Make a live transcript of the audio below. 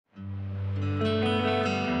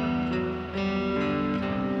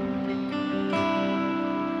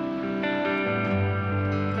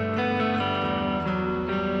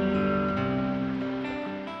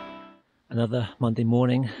Another Monday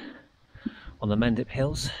morning on the Mendip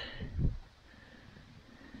Hills.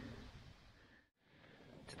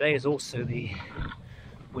 Today is also the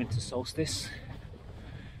Winter Solstice,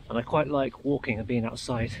 and I quite like walking and being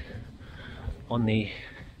outside on the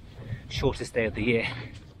shortest day of the year.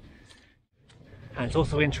 And it's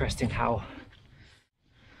also interesting how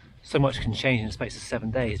so much can change in the space of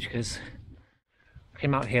 7 days, because I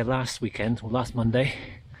came out here last weekend, or last Monday,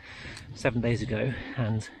 7 days ago,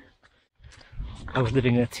 and I was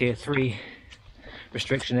living in a tier 3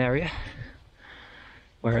 restriction area,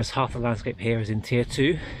 whereas half the landscape here is in tier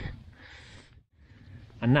 2.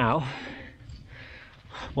 And now,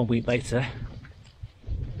 1 week later,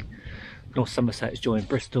 North Somerset has joined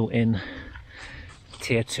Bristol in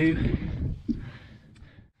tier 2.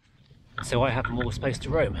 So I have more space to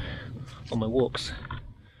roam on my walks.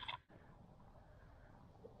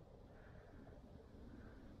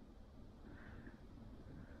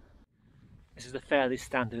 This is a fairly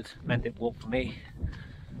standard Mendip walk for me.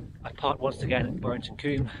 I park once again at Burrington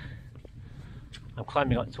Combe. I'm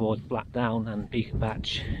climbing up towards Blackdown and Beacon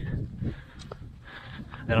Batch.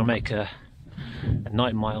 Then I'll make a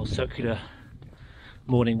 9-mile circular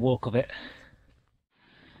morning walk of it.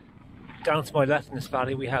 Down to my left in this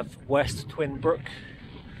valley we have West Twin Brook,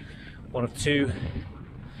 one of 2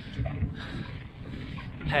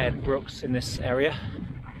 paired brooks in this area.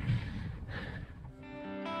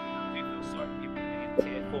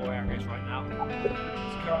 Tier 4 areas right now.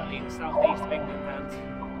 It's currently in the southeast of England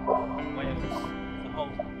and Wales as a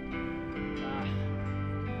whole.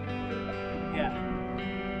 Yeah,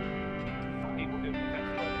 people who are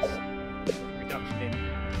affected by this reduction in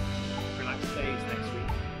relaxed days next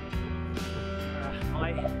week.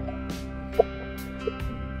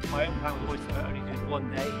 My own plan was always to only do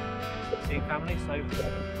 1 day seeing family, so I'm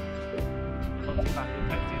not too badly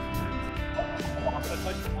affected. I'll spend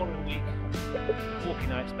most of the following week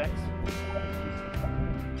walking, I expect.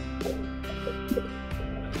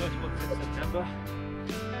 My first one since September,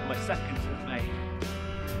 and my second since May.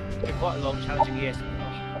 It's been quite a long, challenging year so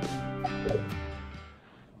far.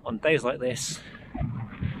 On days like this,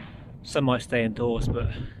 some might stay indoors, but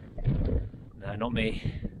no, not me.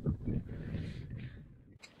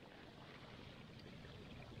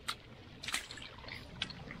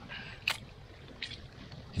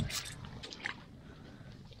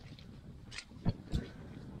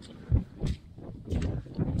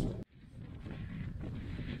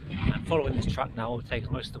 Following this track now will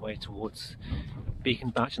take most of the way towards Beacon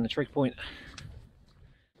Batch and the trig point.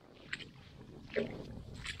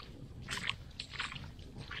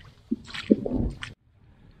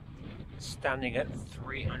 Standing at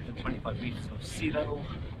 325 metres above sea level,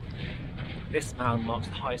 this mound marks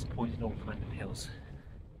the highest point in all of Mendip Hills.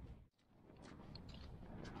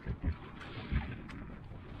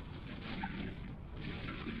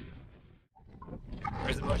 There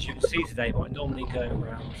isn't much you can see today, but I normally go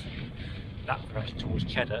around that direction towards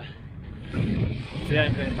Cheddar. Today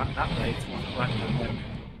I'm going back that way towards the Limestone Link.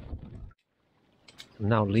 I'm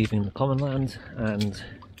now leaving the common land and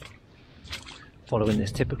following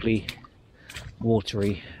this typically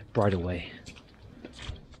watery bridleway.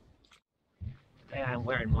 Today I am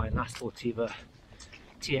wearing my Last Sportiva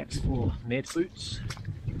TX4 mid boots.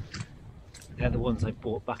 They're the ones I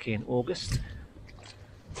bought back in August,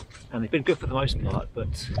 and they've been good for the most part, but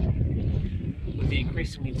with the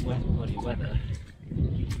increasingly wet and muddy weather,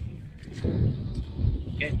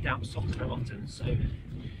 getting damp softer very often. So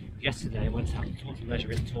yesterday I went out towards the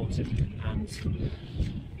leisure in Taunton and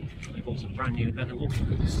I bought some brand new leather walking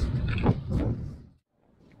boots.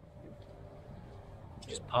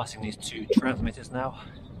 Just passing these 2 transmitters now,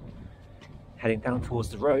 heading down towards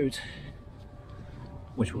the road,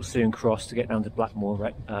 which we'll soon cross to get down to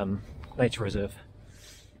Blackmore Nature Reserve.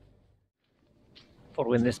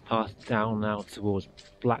 Following this path down now towards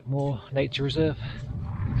Blackmore Nature Reserve.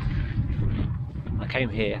 I came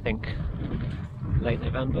here I think late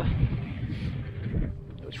November.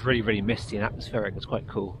 It was really misty and atmospheric. It was quite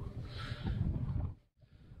cool.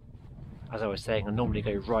 As I was saying, I normally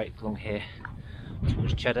go right along here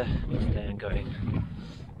towards Cheddar, but today I'm going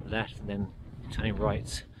left and then turning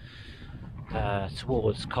right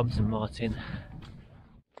towards Compton Martin.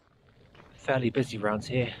 Fairly busy around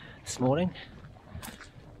here this morning.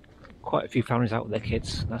 Quite a few families out with their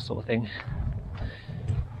kids, that sort of thing.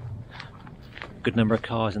 Good number of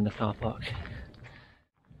cars in the car park.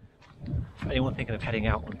 For anyone thinking of heading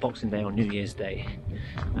out on Boxing Day or New Year's Day,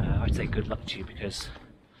 I'd say good luck to you, because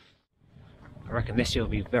I reckon this year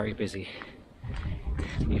will be very busy,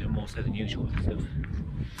 even more so than usual. So,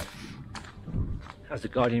 as the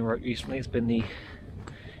Guardian wrote recently, it's been the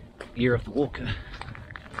year of the walker.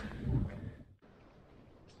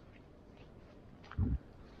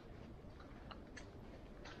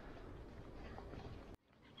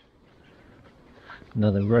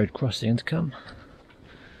 Another road crossing to come.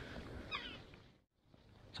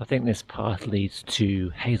 So I think this path leads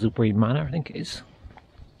to Hazel Manor, I think it is.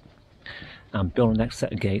 And beyond the next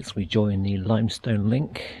set of gates we join the Limestone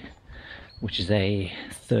Link, which is a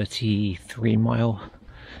 33-mile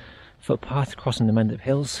footpath crossing the Mendip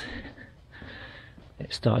Hills.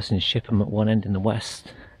 It starts in Shipham at one end in the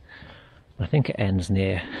west, and I think it ends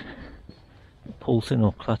near Poulton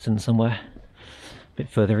or Clutton somewhere, a bit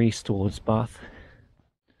further east towards Bath.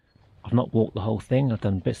 I've not walked the whole thing, I've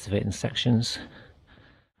done bits of it in sections.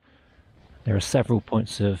 There are several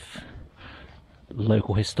points of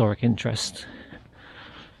local historic interest,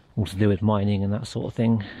 all to do with mining and that sort of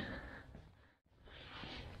thing.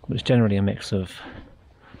 But it's generally a mix of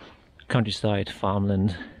countryside,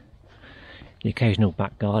 farmland, the occasional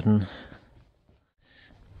back garden.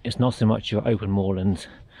 It's not so much your open moorland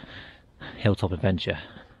hilltop adventure.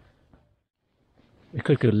 We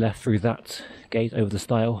could go left through that gate over the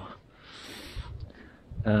stile,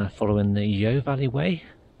 following the Yeo Valley Way.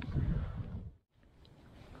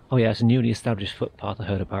 Oh yeah, it's a newly established footpath I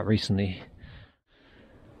heard about recently.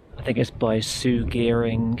 I think it's by Sue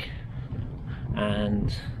Gearing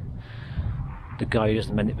and the guy who does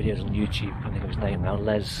the Mendip videos on YouTube. I can't think of his name now.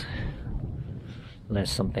 Les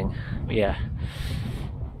something. But yeah,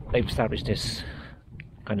 they've established this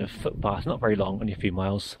kind of footpath, not very long, only a few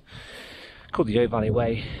miles, called the Yeo Valley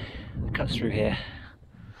Way. It cuts through here,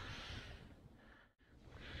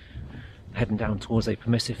 heading down towards a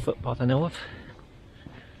permissive footpath I know of.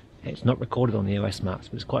 It's not recorded on the OS maps,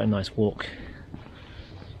 but it's quite a nice walk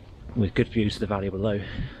with good views of the valley below.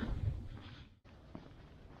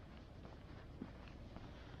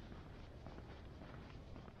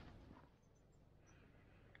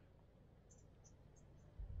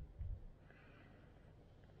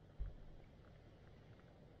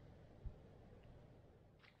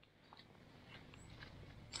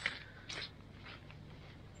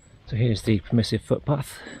 So here's the permissive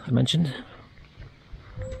footpath I mentioned.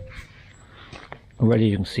 Already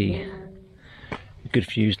you can see good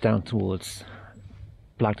views down towards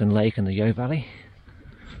Blagden Lake and the Yeo Valley.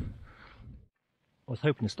 I was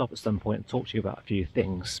hoping to stop at some point and talk to you about a few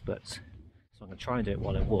things, but so I'm going to try and do it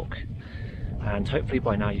while I walk. And hopefully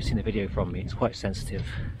by now you've seen the video from me. It's quite sensitive.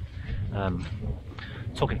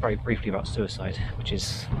 Talking very briefly about suicide, which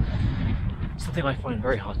is something I find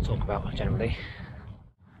very hard to talk about generally.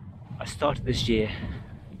 I started this year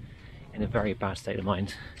in a very bad state of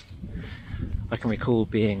mind. I can recall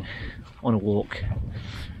being on a walk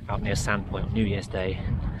out near Sandpoint on New Year's Day.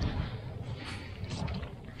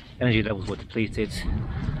 Energy levels were depleted,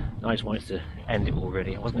 and I just wanted to end it all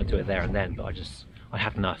really. I wasn't going to do it there and then, but I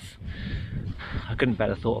had enough. I couldn't bear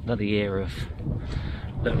the thought of another year of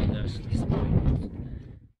loneliness and disappointment.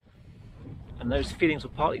 And those feelings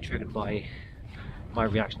were partly triggered by my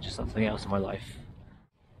reaction to something else in my life.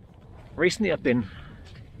 Recently I've been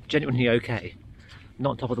genuinely okay.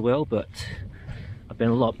 Not on top of the world, but I've been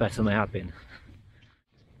a lot better than I had been.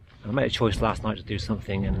 And I made a choice last night to do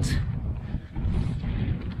something, and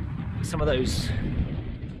some of the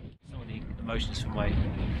emotions from my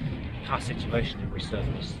past situation have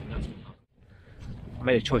resurfaced. I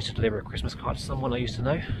made a choice to deliver a Christmas card to someone I used to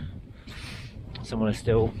know, someone I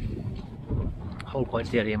still hold quite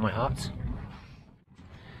dearly in my heart.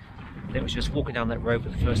 And it was just walking down that road for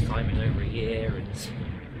the first time in over a year and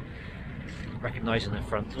recognising the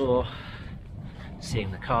front door,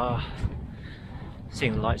 seeing the car,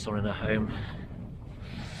 seeing the lights on in her home.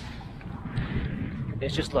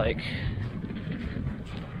 It's just like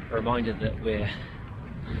a reminder that we're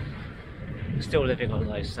still living our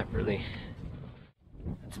lives separately.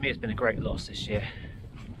 And to me it's been a great loss this year.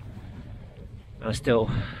 And I'm still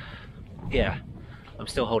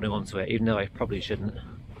holding on to it, even though I probably shouldn't.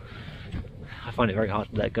 I find it very hard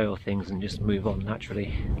to let go of things and just move on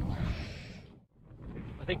naturally.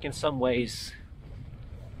 I think in some ways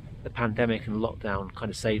the pandemic and lockdown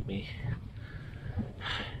kind of saved me.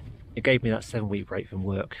 It gave me that 7-week break from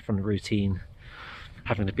work, from the routine,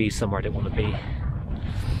 having to be somewhere I didn't want to be,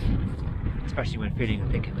 especially when feeling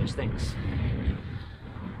and thinking those things.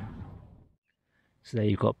 So there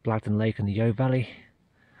you've got Blagden Lake and the Yeo Valley,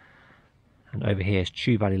 and over here is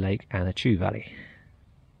Chew Valley Lake and the Chew Valley.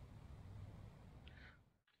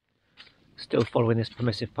 Still following this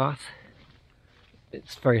permissive path.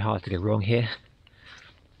 It's very hard to go wrong here.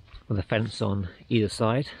 with a fence on either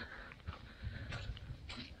side,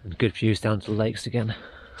 and good views down to the lakes again.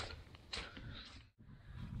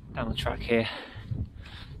 Down the track here,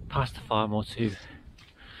 past a farm or two,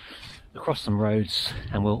 across some roads,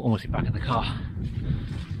 and we'll almost be back in the car.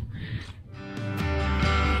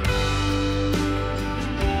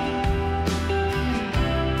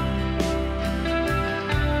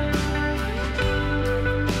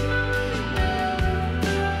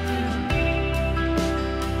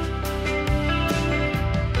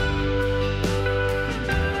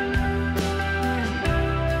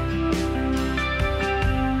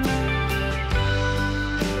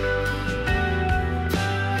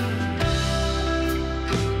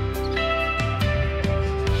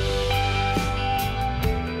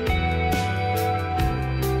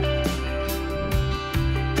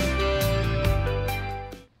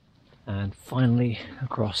 Finally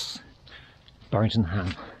across Burrington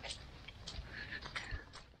Ham.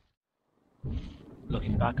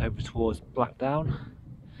 Looking back over towards Blackdown,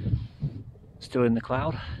 still in the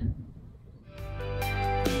cloud.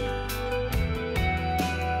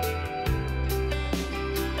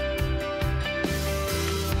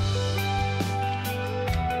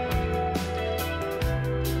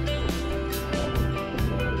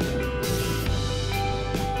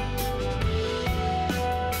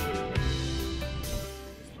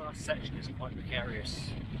 Section is quite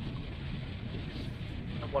precarious.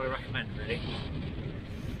 Not what I recommend, really.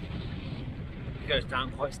 It goes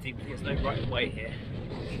down quite steeply, there's no right of way here.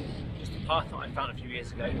 Just a path that I found a few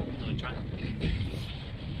years ago and I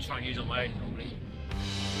try and use on my own normally.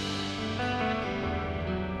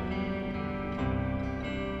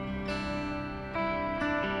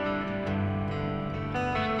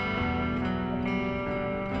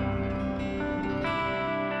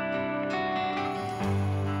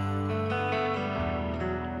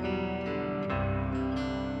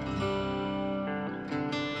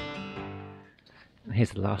 And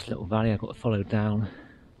here's the last little valley I've got to follow down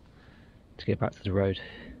to get back to the road.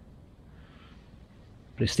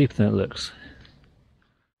 But it's steeper than it looks.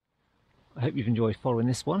 I hope you've enjoyed following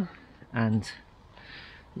this one, and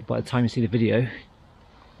by the time you see the video,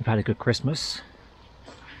 you've had a good Christmas.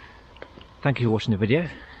 Thank you for watching the video,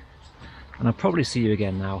 and I'll probably see you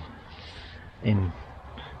again now in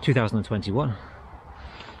 2021.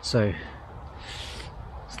 So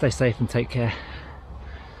stay safe and take care.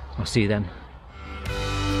 I'll see you then.